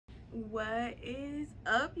What is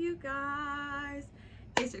up, you guys?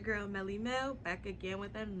 It's your girl Melly Mel back again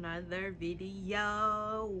with another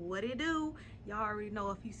video. What it do? Y'all already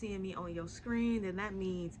know, if you seeing me on your screen, then that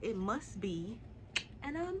means it must be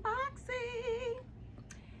an unboxing.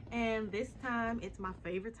 And this time it's my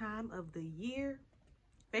favorite time of the year,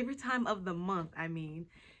 favorite time of the month, and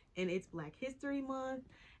it's Black History Month.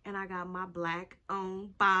 And I got my black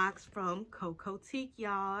owned box from COCOTIQUE,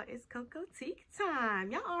 y'all. It's COCOTIQUE time.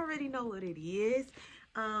 Y'all already know what it is.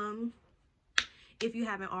 If you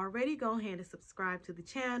haven't already, go ahead and subscribe to the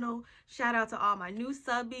channel. Shout out to all my new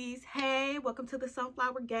subbies. Hey, welcome to the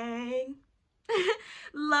Sunflower Gang.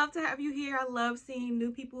 Love to have you here. I love seeing new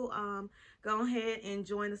people go ahead and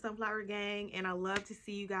join the Sunflower Gang, and I love to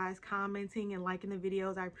see you guys commenting and liking the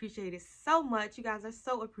videos. I appreciate it so much. You guys are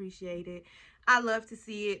so appreciated. I love to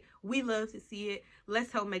see it. We love to see it.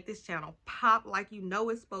 Let's help make this channel pop like you know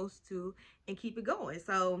it's supposed to and keep it going.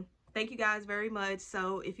 So thank you guys very much.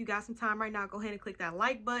 So if you got some time right now, go ahead and click that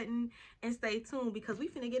like button and stay tuned because we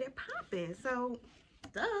finna get it popping. So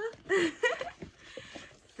duh.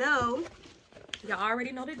 So y'all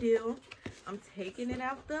already know the deal. I'm taking it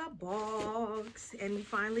out the box, and we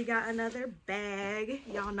finally got another bag.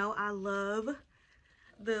 Y'all know I love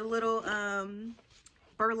the little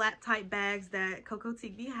burlap type bags that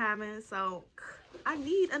COCOTIQUE be having, so I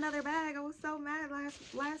need another bag. I was so mad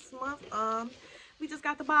last month. We just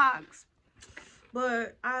got the box,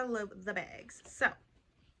 but I love the bags. So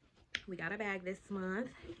we got a bag this month,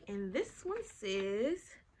 and this one says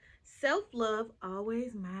self-love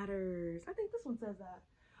always matters. I think this one says that.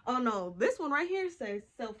 Oh no, this one right here says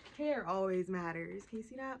self-care always matters. Can you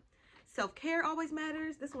see that? Self-care always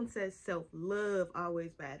matters. This one says self-love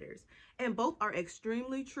always matters. And both are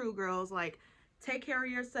extremely true, girls. Like, take care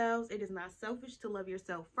of yourselves. It is not selfish to love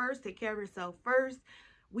yourself first. Take care of yourself first.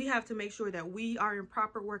 We have to make sure that we are in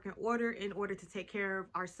proper working order in order to take care of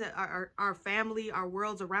our family, our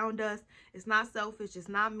worlds around us. It's not selfish. It's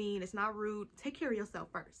not mean. It's not rude. Take care of yourself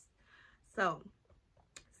first. So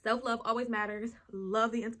self-love always matters.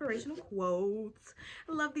 Love the inspirational quotes.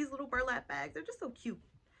 I love these little burlap bags. They're just so cute.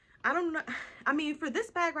 I don't know. I mean, for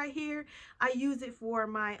this bag right here, I use it for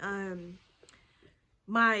my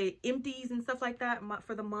my empties and stuff like that.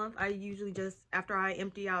 For the month, I usually just, after I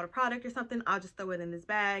empty out a product or something, I'll just throw it in this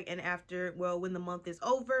bag. And after, well, when the month is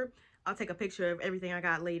over, I'll take a picture of everything I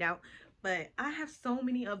got laid out. But I have so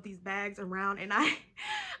many of these bags around, and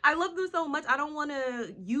I love them so much. I don't want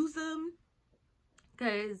to use them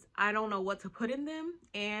because I don't know what to put in them,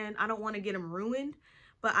 and I don't want to get them ruined.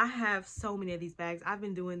 But I have so many of these bags. I've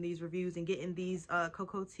been doing these reviews and getting these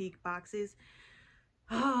COCOTIQUE boxes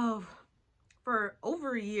for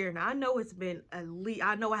over a year now. I know it's been at least,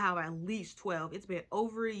 I know I have at least 12. It's been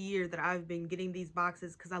over a year that I've been getting these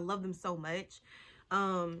boxes because I love them so much.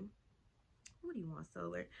 What do you want,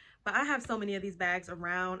 Solar? But I have so many of these bags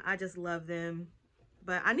around. I just love them.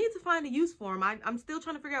 But I need to find a use for them. I'm still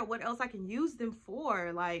trying to figure out what else I can use them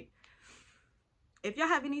for. Like, if y'all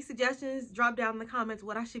have any suggestions, drop down in the comments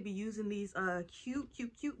what I should be using these cute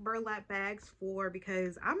burlap bags for,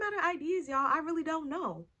 because I'm out of ideas, y'all. I really don't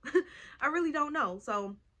know. I really don't know.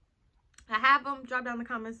 So I have them. Drop down in the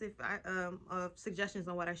comments if I suggestions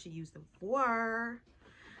on what I should use them for.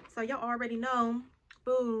 So y'all already know.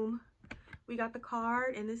 Boom. We got the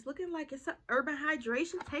card, and it's looking like it's an Urban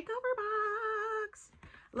Hydration takeover box.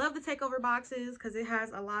 Love the takeover boxes because it has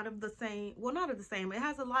a lot of the same, well, not of the same, it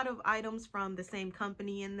has a lot of items from the same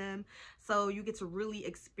company in them, so you get to really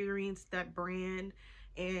experience that brand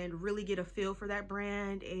and really get a feel for that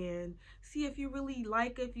brand and see if you really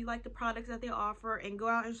like it, if you like the products that they offer, and go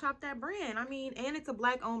out and shop that brand. I mean, and it's a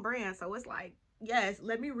black owned brand, so it's like, yes,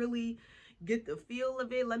 let me really get the feel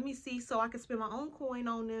of it. Let me see, so I can spend my own coin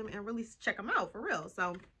on them and really check them out for real.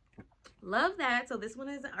 So love that. So this one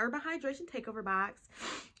is an Urban Hydration takeover box.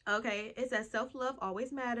 Okay, it says self-love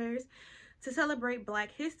always matters. To celebrate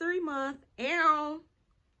Black History Month, and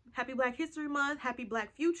happy Black History Month, happy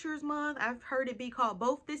Black Futures Month. I've heard it be called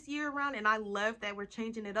both this year around, and I love that we're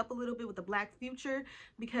changing it up a little bit with the Black Future,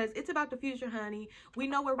 because it's about the future, honey. We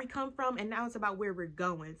know where we come from, and now it's about where we're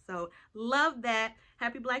going. So love that.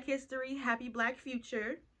 Happy Black History, happy Black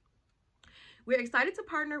Future. We're excited to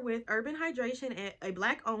partner with Urban Hydration, a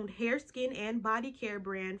Black-owned hair, skin, and body care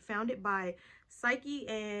brand founded by Psyche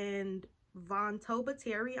and Von Toba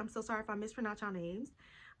Terry. I'm so sorry if I mispronounce y'all names.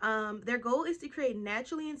 Their goal is to create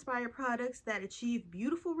naturally inspired products that achieve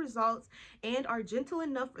beautiful results and are gentle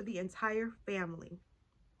enough for the entire family.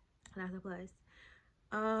 That's a plus.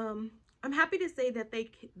 I'm happy to say that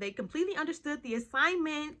they completely understood the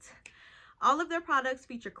assignment. All of their products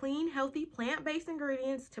feature clean, healthy, plant-based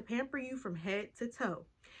ingredients to pamper you from head to toe.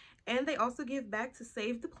 And they also give back to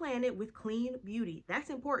save the planet with clean beauty. That's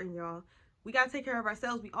important, y'all. We got to take care of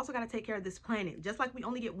ourselves. We also got to take care of this planet. Just like we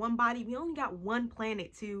only get one body, we only got one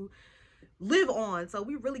planet to live on. So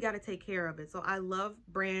we really got to take care of it. So I love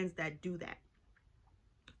brands that do that.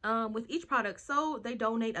 With each product sold, they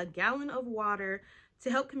donate a gallon of water to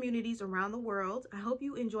help communities around the world. I hope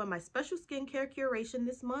you enjoy my special skincare curation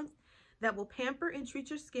this month that will pamper and treat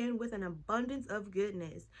your skin with an abundance of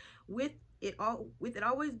goodness. With it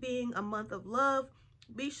always being a month of love,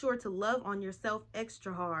 be sure to love on yourself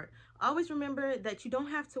extra hard. Always remember that you don't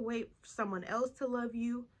have to wait for someone else to love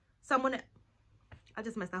you. I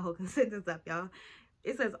just messed that whole sentence up, y'all.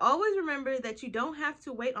 It says, always remember that you don't have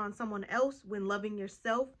to wait on someone else when loving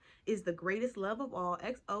yourself is the greatest love of all.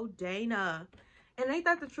 XO Dana. And ain't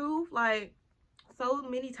that the truth? Like, so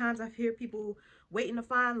many times I hear people waiting to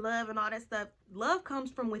find love and all that stuff. Love comes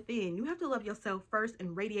from within. You have to love yourself first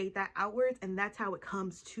and radiate that outwards, and that's how it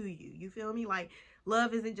comes to you. You feel me? Like,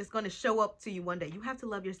 love isn't just going to show up to you one day. You have to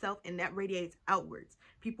love yourself, and that radiates outwards.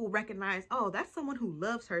 People recognize, oh, that's someone who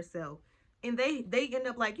loves herself. And they end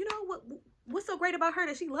up like, you know, what's so great about her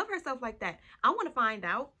that she loves herself like that? I want to find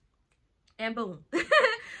out. And boom.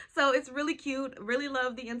 So it's really cute. Really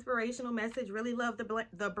love the inspirational message. Really love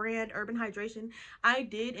the brand Urban Hydration. I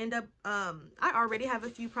did end up, I already have a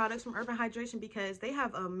few products from Urban Hydration because they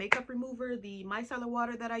have a makeup remover, the micellar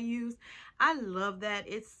water that I use. I love that.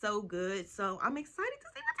 It's so good. So I'm excited to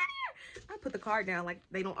see what's in here. I put the card down like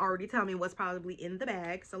they don't already tell me what's probably in the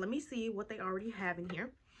bag. So let me see what they already have in here.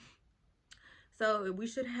 So we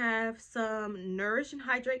should have some Nourish and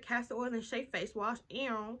Hydrate Castor Oil and Shea Face Wash.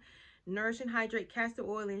 Nourish and Hydrate Castor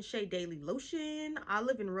Oil and Shea Daily Lotion.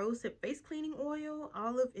 Olive and Rosehip Face Cleaning Oil.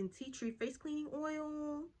 Olive and Tea Tree Face Cleaning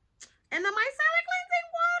Oil. And the micellar cleansing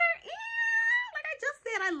water. Ew, like I just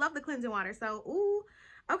said, I love the cleansing water. So, ooh.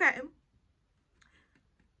 Okay.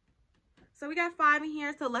 So we got 5 in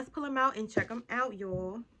here. So let's pull them out and check them out,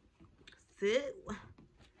 y'all. Sit.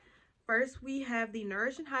 First, we have the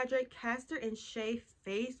Nourish and Hydrate Castor and Shea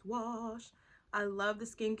Face Wash. I love the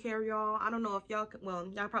skincare, y'all. I don't know if y'all, well,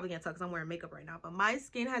 y'all probably can't tell because I'm wearing makeup right now, but my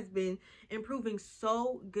skin has been improving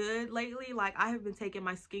so good lately. Like, I have been taking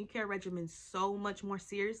my skincare regimen so much more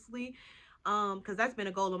seriously, because that's been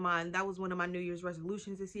a goal of mine. That was one of my New Year's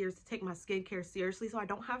resolutions this year, is to take my skincare seriously so I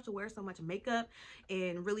don't have to wear so much makeup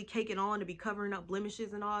and really cake it on to be covering up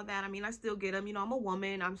blemishes and all that. I mean, I still get them. You know, I'm a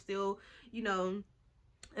woman. I'm still, you know,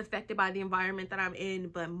 affected by the environment that I'm in,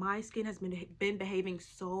 but my skin has been behaving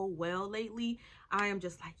so well lately. I am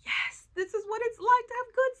just like, yes, this is what it's like to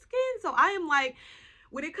have good skin. So I am like,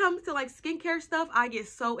 when it comes to like skincare stuff, I get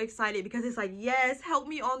so excited because it's like, yes, help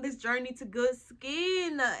me on this journey to good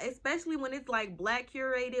skin, especially when it's like Black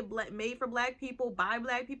curated, made for Black people, by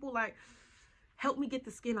Black people. Like, help me get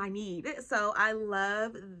the skin I need. So I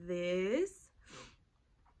love this.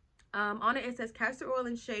 On it, it says castor oil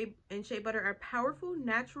and shea butter are powerful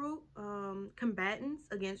natural combatants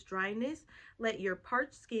against dryness. Let your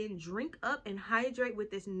parched skin drink up and hydrate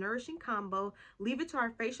with this nourishing combo. Leave it to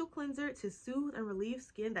our facial cleanser to soothe and relieve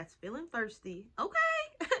skin that's feeling thirsty.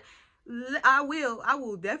 Okay. I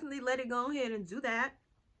will definitely let it go ahead and do that.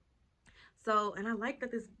 So, and I like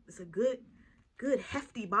that this is a good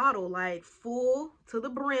hefty bottle, like full to the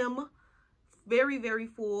brim. Very, very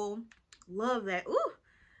full. Love that. Ooh.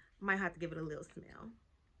 Might have to give it a little smell.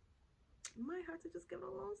 Might have to just give it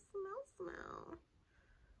a little smell.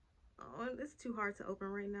 Oh, it's too hard to open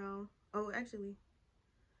right now. Oh, actually,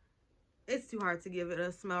 it's too hard to give it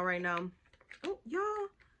a smell right now. Oh, y'all,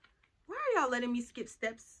 why are y'all letting me skip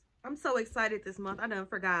steps? I'm so excited this month. I done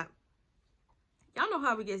forgot. Y'all know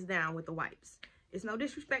how it gets down with the wipes. It's no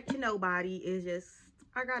disrespect to nobody. It's just,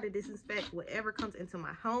 I gotta disinfect whatever comes into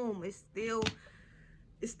my home. It still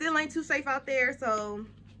ain't too safe out there, so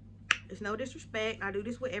it's no disrespect. I do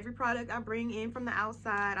this with every product I bring in from the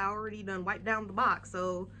outside. I already done wiped down the box,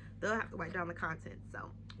 so they'll have to wipe down the contents. So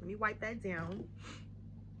let me wipe that down.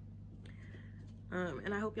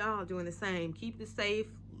 And I hope y'all are doing the same. Keep it safe.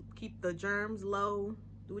 Keep the germs low.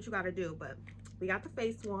 Do what you gotta do. But we got the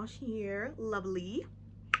face wash here. Lovely.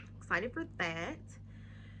 Excited for that.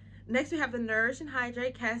 Next, we have the Nourish and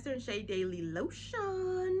Hydrate Castor and Shea Daily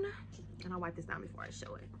Lotion. And I'll wipe this down before I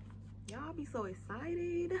show it. Y'all be so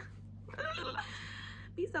excited.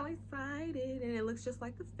 Be so excited. And it looks just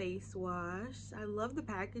like the face wash. I love the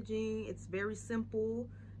packaging. It's very simple,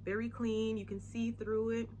 very clean. You can see through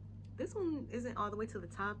it. This one isn't all the way to the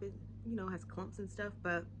top. It, you know, has clumps and stuff,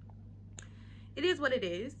 but it is what it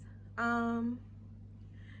is. And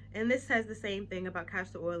this has the same thing about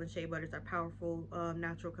castor oil and shea butters are powerful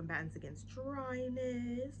natural combatants against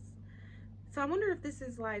dryness. So I wonder if this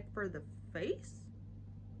is like for the face.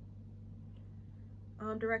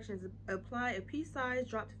 Directions: apply a pea size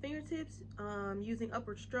drop to fingertips. Using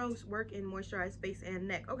upward strokes, work in moisturized face and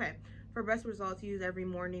neck. Okay, for best results, use every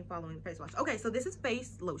morning following the face wash. Okay, so this is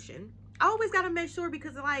face lotion. I always gotta make sure,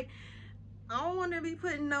 because like I don't want to be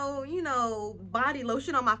putting no, you know, body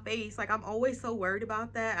lotion on my face. Like, I'm always so worried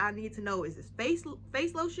about that. I need to know, is this face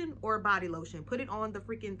lotion or body lotion? Put it on the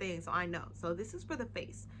freaking thing so I know. So this is for the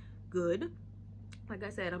face. Good. Like I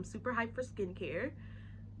said, I'm super hyped for skincare.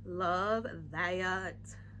 Love that.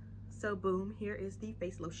 So boom, here is the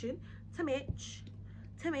face lotion. To Mitch.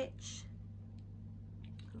 Hold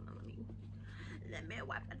on, let me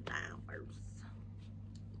wipe it down first.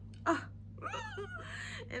 Oh.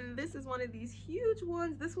 And this is one of these huge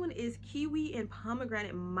ones. This one is Kiwi and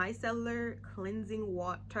Pomegranate Micellar Cleansing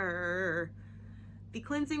Water. The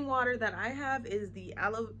cleansing water that I have is the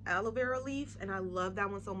aloe vera leaf, and I love that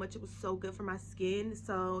one so much. It was so good for my skin.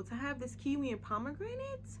 So to have this kiwi and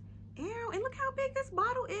pomegranate, ew, and look how big this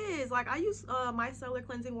bottle is. Like, I use micellar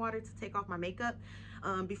cleansing water to take off my makeup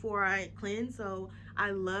before I cleanse. So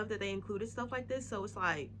I love that they included stuff like this. So it's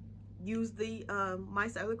like, use the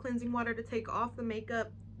micellar cleansing water to take off the makeup,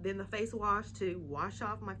 then the face wash to wash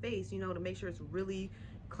off my face, you know, to make sure it's really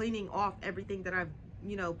cleaning off everything that I've,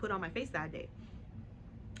 you know, put on my face that day.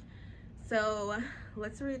 So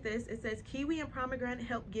let's read this. It says, kiwi and pomegranate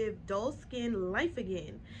help give dull skin life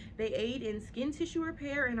again. They aid in skin tissue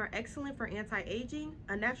repair and are excellent for anti-aging.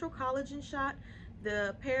 A natural collagen shot.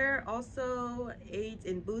 The pear also aids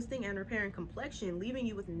in boosting and repairing complexion, leaving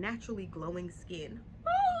you with naturally glowing skin.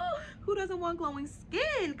 Oh, who doesn't want glowing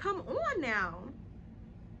skin? Come on now.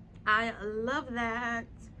 I love that.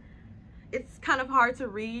 It's kind of hard to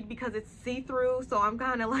read because it's see-through, so I'm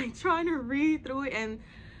kind of like trying to read through it, and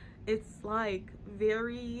it's like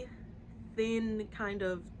very thin kind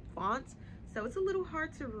of font, so it's a little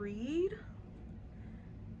hard to read.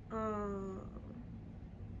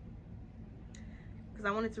 Because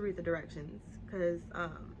I wanted to read the directions. Because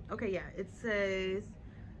okay, yeah, it says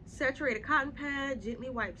saturate a cotton pad, gently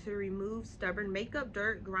wipe to remove stubborn makeup,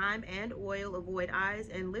 dirt, grime, and oil. Avoid eyes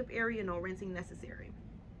and lip area. No rinsing necessary.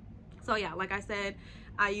 So yeah, like I said,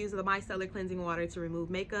 I use the micellar cleansing water to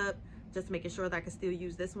remove makeup. Just making sure that I can still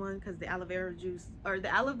use this one, because the aloe vera juice, or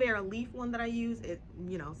the aloe vera leaf one that I use, it,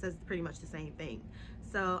 you know, says pretty much the same thing.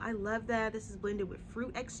 So I love that. This is blended with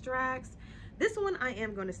fruit extracts. This one I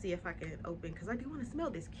am going to see if I can open, because I do want to smell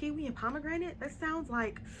this kiwi and pomegranate. That sounds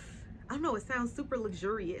like, I don't know, it sounds super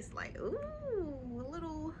luxurious, like, ooh, a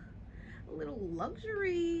little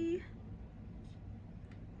luxury.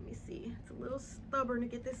 Let me see. It's a little stubborn to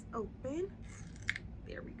get this open.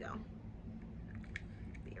 There we go.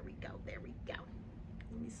 There we go.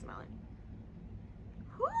 Let me smell it.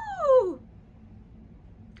 Whoo!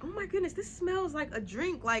 Oh my goodness, this smells like a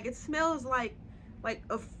drink. Like, it smells like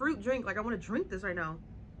a fruit drink. Like, I want to drink this right now.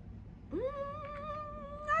 I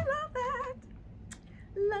love that.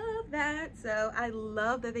 Love that. So I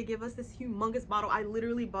love that they give us this humongous bottle. I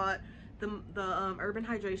literally bought the Urban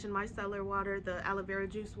Hydration micellar water, the aloe vera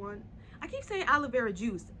juice one. I keep saying aloe vera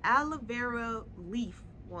juice, aloe vera leaf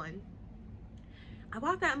one. I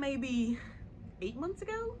bought that maybe 8 months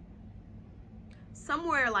ago,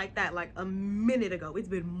 somewhere like that, like a minute ago. It's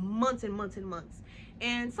been months and months and months.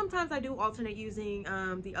 And sometimes I do alternate using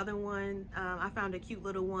the other one. I found a cute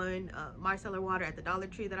little one, micellar water at the Dollar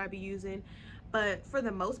Tree that I be using. But for the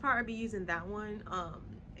most part, I be using that one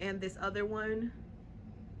and this other one.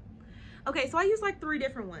 Okay, so I use like 3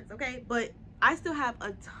 different ones, okay? But I still have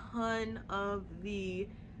a ton of the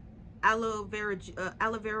aloe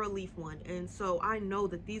vera leaf one, and so I know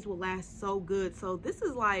that these will last so good. So this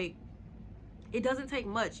is like, it doesn't take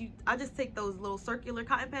much. I just take those little circular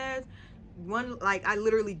cotton pads, one, like I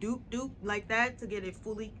literally dupe like that to get it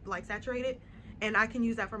fully like saturated, and I can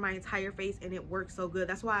use that for my entire face, and it works so good.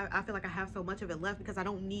 That's why I feel like I have so much of it left, because I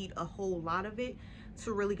don't need a whole lot of it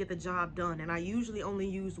to really get the job done. And I usually only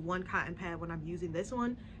use 1 cotton pad when I'm using this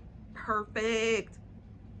one. Perfect.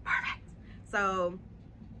 So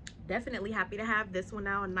definitely happy to have this one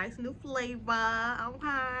now, a nice new flavor.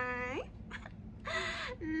 Okay.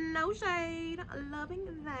 No shade,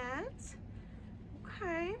 loving that.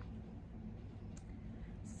 Okay,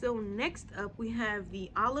 so next up we have the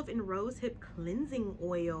olive and rosehip cleansing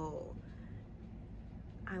oil.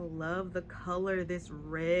 I love the color, this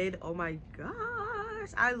red. Oh my gosh,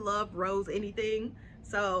 I love rose anything,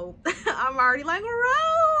 so I'm already like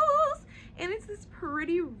rose, and it's this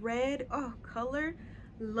pretty red color.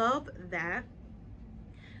 Love that.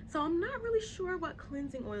 So I'm not really sure what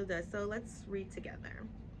cleansing oil does, so let's read together.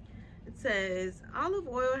 It says olive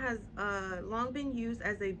oil has long been used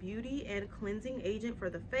as a beauty and cleansing agent for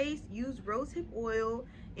the face. Use rosehip oil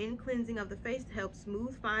and cleansing of the face to help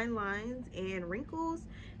smooth fine lines and wrinkles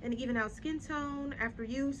and even out skin tone. After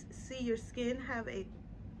use, see your skin have a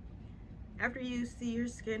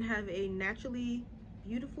naturally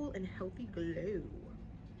beautiful and healthy glow.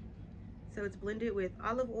 So it's blended with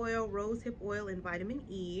olive oil, rosehip oil, and vitamin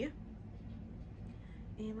E.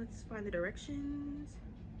 And let's find the directions.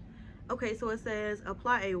 Okay, so it says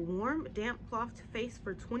apply a warm, damp cloth to face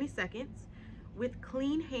for 20 seconds. With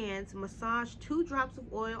clean hands, massage 2 drops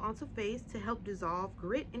of oil onto face to help dissolve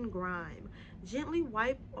grit and grime. Gently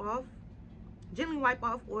wipe off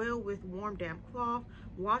oil with warm, damp cloth.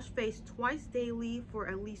 Wash face twice daily for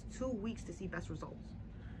at least 2 weeks to see best results.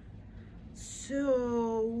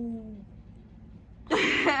 So,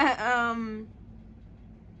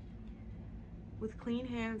 with clean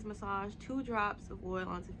hands, massage 2 drops of oil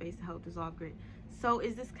onto face to help dissolve grit. So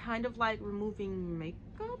is this kind of like removing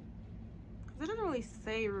makeup? Because it doesn't really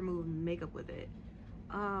say remove makeup with it.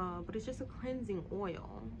 But it's just a cleansing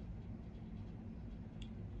oil.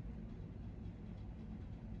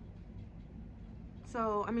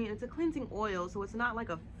 So, I mean, it's a cleansing oil, so it's not like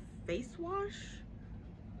a face wash.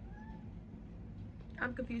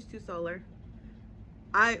 I'm confused too, Solar.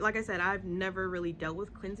 Like I said, I've never really dealt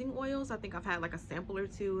with cleansing oils. I think I've had like a sample or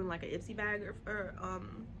two in like an Ipsy bag or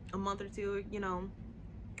a month or two, you know,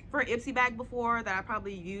 for an Ipsy bag before that I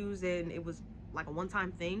probably used, and it was like a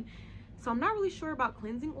one-time thing. So I'm not really sure about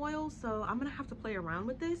cleansing oils, so I'm gonna have to play around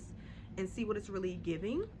with this and see what it's really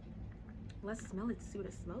giving. Let's smell it to see what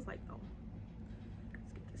it smells like though. Let's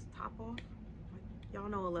get this top off. Y'all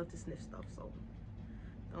know I love to sniff stuff, so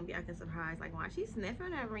don't be acting surprised like, why she's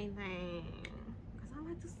sniffing everything? Because I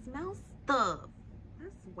like to smell stuff.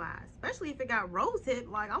 That's why. Especially if it got rose hip.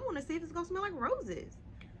 Like, I want to see if it's gonna smell like roses.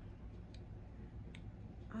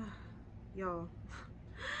 Y'all,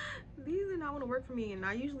 these are not gonna work for me, and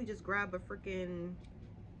I usually just grab a freaking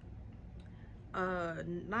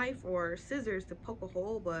knife or scissors to poke a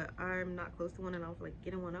hole, but I'm not close to one, and I was like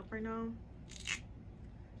getting one up right now.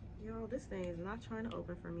 Y'all, this thing is not trying to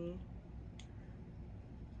open for me.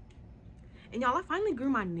 And y'all, I finally grew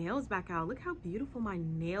my nails back out. Look how beautiful my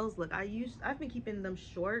nails look. I've been keeping them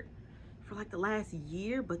short for like the last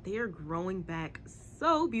year, but they are growing back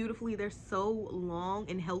so beautifully. They're so long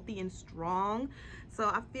and healthy and strong. So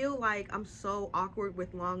I feel like I'm so awkward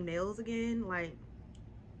with long nails again. Like,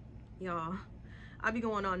 y'all, I'll be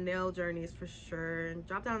going on nail journeys for sure. And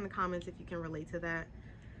drop down in the comments if you can relate to that.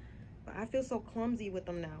 But I feel so clumsy with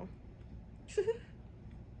them now.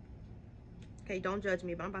 Okay, don't judge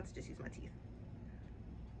me, but I'm about to just use my teeth.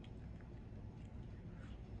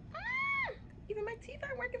 Even my teeth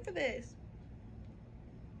aren't working for this.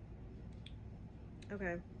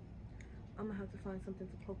 Okay, I'm gonna have to find something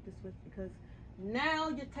to poke this with, because now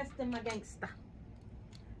you're testing my gangsta.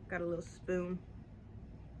 Got a little spoon.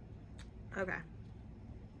 Okay,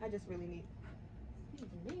 I just really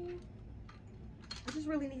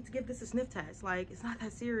need to give this a sniff test. Like, it's not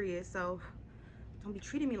that serious, so don't be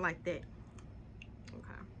treating me like that.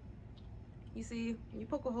 Okay, you see, when you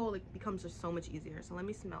poke a hole, it becomes just so much easier. So let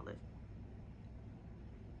me smell this.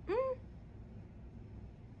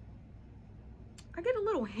 I get a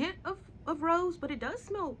little hint of rose, but it does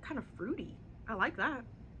smell kind of fruity. I like that.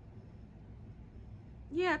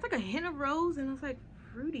 Yeah, it's like a hint of rose, and it's like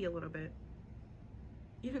fruity a little bit.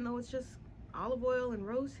 Even though it's just olive oil and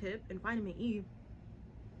rose hip and vitamin E.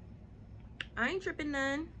 I ain't tripping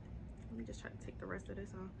none. Let me just try to take the rest of this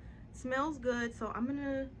off. It smells good, so I'm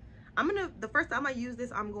gonna the first time I use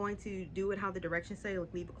this, I'm going to do it how the directions say,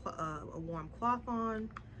 like leave a warm cloth on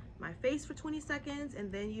my face for 20 seconds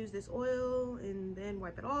and then use this oil and then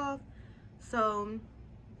wipe it off. So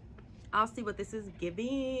I'll see what this is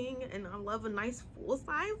giving, and I love a nice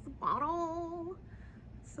full-size bottle.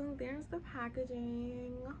 So there's the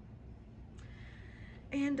packaging.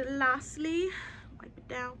 And lastly, wipe it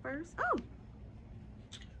down first. Oh,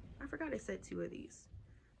 I forgot I said 2 of these.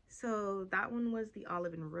 So that one was the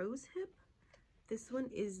olive and rose hip. This one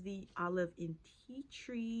is the olive and tea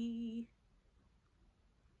tree.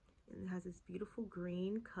 And it has this beautiful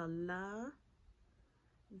green color.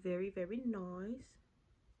 Very, very nice.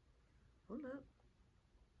 Hold up.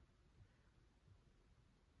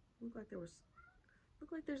 Look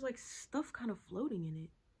like there's like stuff kind of floating in it.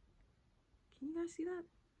 Can you guys see that?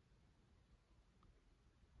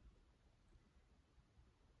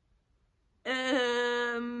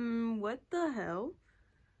 What the hell?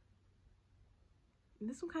 And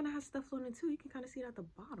this one kind of has stuff floating too. You can kind of see it at the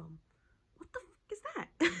bottom. What the fuck is that?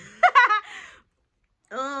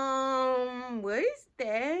 What is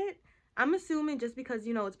that? I'm assuming just because,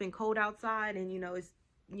 you know, it's been cold outside and, you know, it's,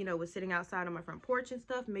 you know, was sitting outside on my front porch and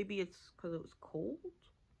stuff. Maybe it's because it was cold.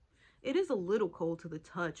 It is a little cold to the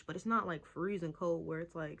touch, but it's not like freezing cold where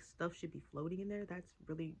it's like stuff should be floating in there. That's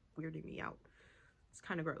really weirding me out. It's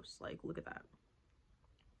kind of gross. Like, look at that.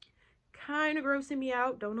 Kind of grossing me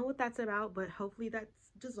out. Don't know what that's about, but hopefully that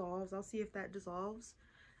dissolves. I'll see if that dissolves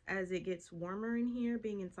as it gets warmer in here,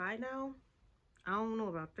 being inside now. I don't know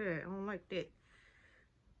about that. I don't like that.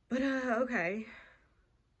 But okay.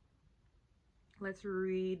 Let's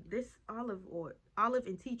read this olive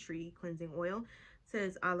and tea tree cleansing oil. It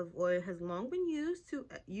says olive oil has long been used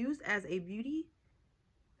as a beauty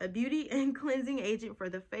and cleansing agent for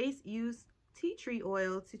the face. Use tea tree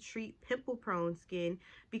oil to treat pimple-prone skin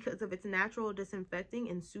because of its natural disinfecting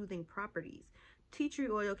and soothing properties. Tea tree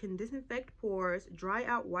oil can disinfect pores, dry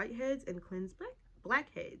out whiteheads, and cleanse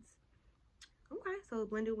blackheads. Okay, so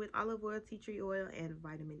blended with olive oil, tea tree oil, and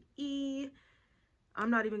vitamin E. I'm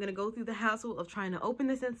not even going to go through the hassle of trying to open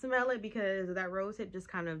this and smell it because that rose hip just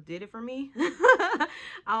kind of did it for me.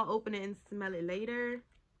 I'll open it and smell it later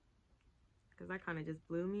because that kind of just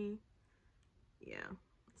blew me. Yeah,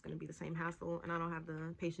 it's going to be the same hassle and I don't have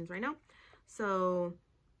the patience right now. So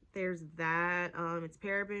there's that. It's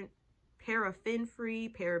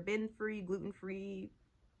paraffin-free, paraben-free, gluten-free,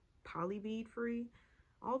 polybead-free.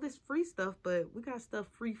 All this free stuff, but we got stuff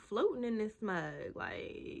free floating in this mug.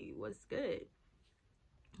 Like, what's good?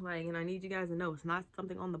 Like, and I need you guys to know it's not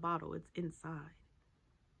something on the bottle, it's inside.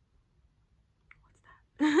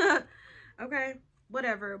 What's that? Okay,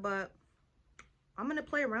 whatever. But I'm gonna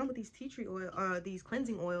play around with these tea tree oil, these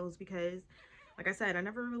cleansing oils, because like I said, I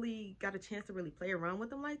never really got a chance to really play around with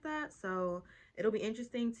them like that. So it'll be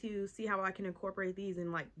interesting to see how I can incorporate these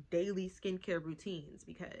in like daily skincare routines,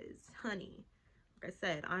 because honey, like I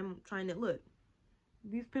said, I'm trying to look.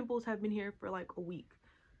 These pimples have been here for like a week.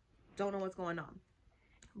 Don't know what's going on.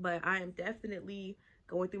 But I am definitely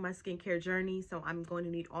going through my skincare journey, so I'm going to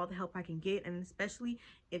need all the help I can get, and especially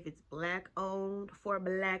if it's black owned for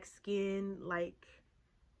black skin, like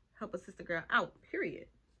help a sister girl out, period.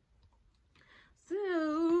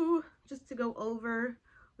 So just to go over,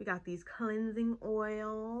 we got these cleansing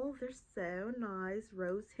oils. They're so nice.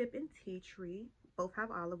 Rose hip and tea tree, both have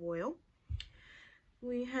olive oil.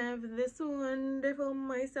 We have this wonderful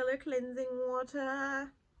micellar cleansing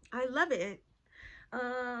water. I love it.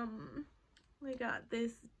 We got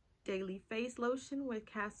this daily face lotion with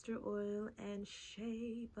castor oil and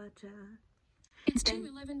shea butter. It's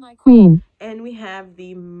 2:11, my queen. And we have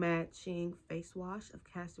the matching face wash of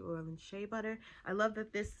castor oil and shea butter. I love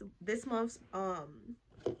that this month's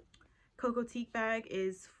COCOTIQUE bag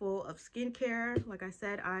is full of skincare. Like I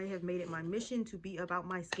said, I have made it my mission to be about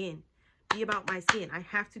my skin. I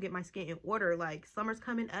have to get my skin in order. Like, summer's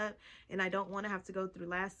coming up and I don't want to have to go through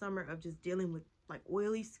last summer of just dealing with like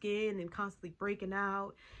oily skin and constantly breaking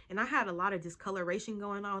out. And I had a lot of discoloration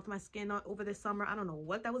going on with my skin over this summer. I don't know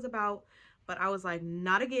what that was about, but I was like,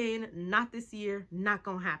 not again, not this year, not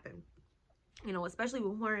gonna happen. You know, especially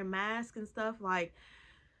with wearing masks and stuff. Like,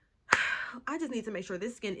 I just need to make sure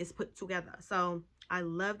this skin is put together. So I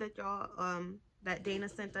love that y'all that Dana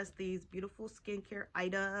sent us these beautiful skincare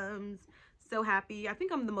items. So happy. I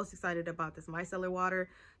think I'm the most excited about this micellar water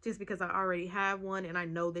just because I already have one and I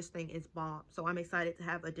know this thing is bomb. So I'm excited to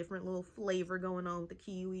have a different little flavor going on with the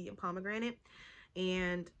kiwi and pomegranate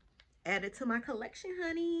and add it to my collection,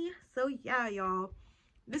 honey. So yeah, y'all,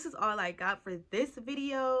 this is all I got for this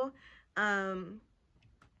video. Y'all,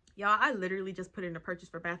 I literally just put in a purchase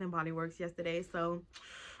for Bath and Body Works yesterday, so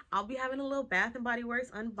I'll be having a little Bath and Body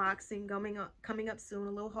Works unboxing coming up soon,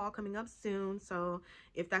 a little haul coming up soon. So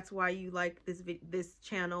if that's why you like this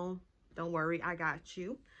channel, don't worry, I got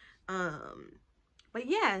you. But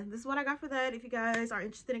yeah, this is what I got for that. If you guys are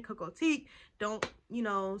interested in COCOTIQUE, don't, you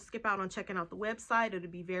know, skip out on checking out the website. It'll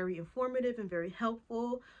be very informative and very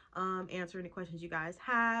helpful. Answer any questions you guys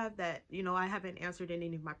have that, you know, I haven't answered in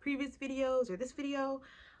any of my previous videos or this video.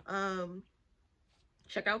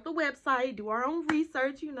 Check out the website, do our own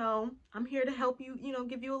research. You know, I'm here to help you, you know,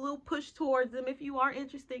 give you a little push towards them. If you are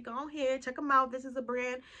interested, go ahead, check them out. This is a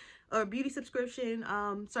brand or beauty subscription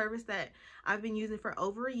service that I've been using for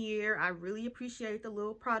over a year. I really appreciate the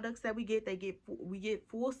little products that we get. We get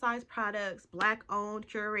full-size products, black owned,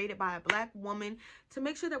 curated by a black woman, to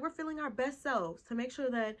make sure that we're feeling our best selves, to make sure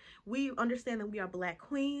that we understand that we are black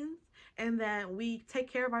queens and that we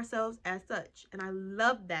take care of ourselves as such. And I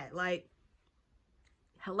love that. Like,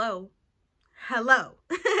 hello.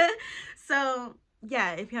 So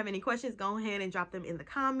yeah, if you have any questions, go ahead and drop them in the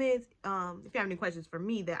comments. If you have any questions for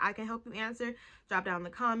me that I can help you answer, drop down in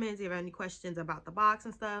the comments. If you have any questions about the box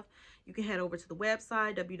and stuff, you can head over to the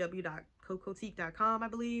website, www.cocotique.com, I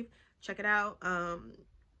believe. Check it out.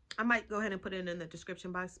 I might go ahead and put it in the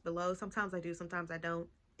description box below. Sometimes I do, sometimes I don't.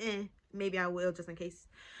 maybe I will just in case.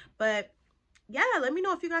 But yeah, let me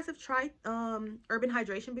know if you guys have tried Urban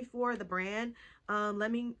Hydration before, the brand.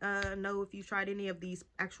 Let me know if you've tried any of these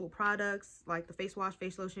actual products, like the face wash,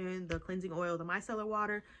 face lotion, the cleansing oil, the micellar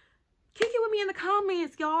water. Kick it with me in the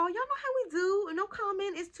comments, y'all. Y'all know how we do. No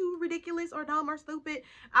comment is too ridiculous or dumb or stupid.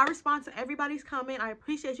 I respond to everybody's comment. I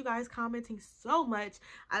appreciate you guys commenting so much.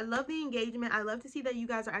 I love the engagement. I love to see that you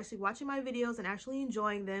guys are actually watching my videos and actually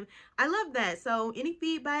enjoying them. I love that. So any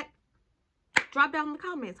feedback, drop down in the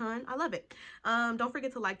comments, hon. I love it. Don't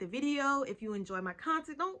forget to like the video if you enjoy my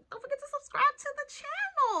content. Don't forget to subscribe to the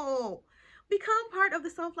channel. Become part of the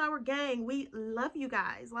Sunflower Gang. We love you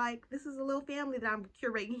guys. Like, this is a little family that I'm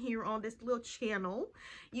curating here on this little channel.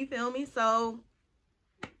 You feel me? So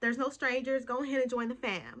there's no strangers. Go ahead and join the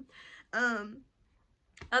fam.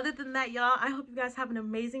 Other than that, y'all, I hope you guys have an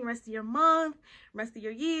amazing rest of your month, rest of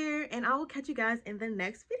your year, and I will catch you guys in the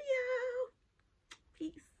next video.